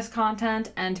 bonus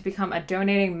content, and to become a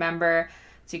donating member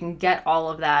so you can get all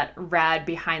of that rad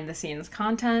behind the scenes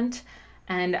content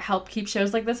and help keep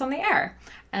shows like this on the air.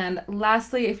 And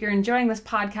lastly, if you're enjoying this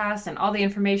podcast and all the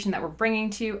information that we're bringing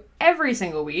to you every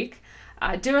single week,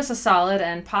 do us a solid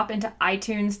and pop into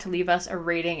iTunes to leave us a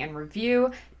rating and review.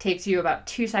 It takes you about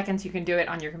 2 seconds. You can do it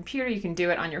on your computer, you can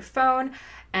do it on your phone,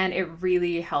 and it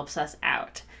really helps us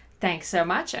out. Thanks so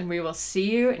much, and we will see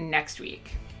you next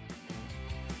week.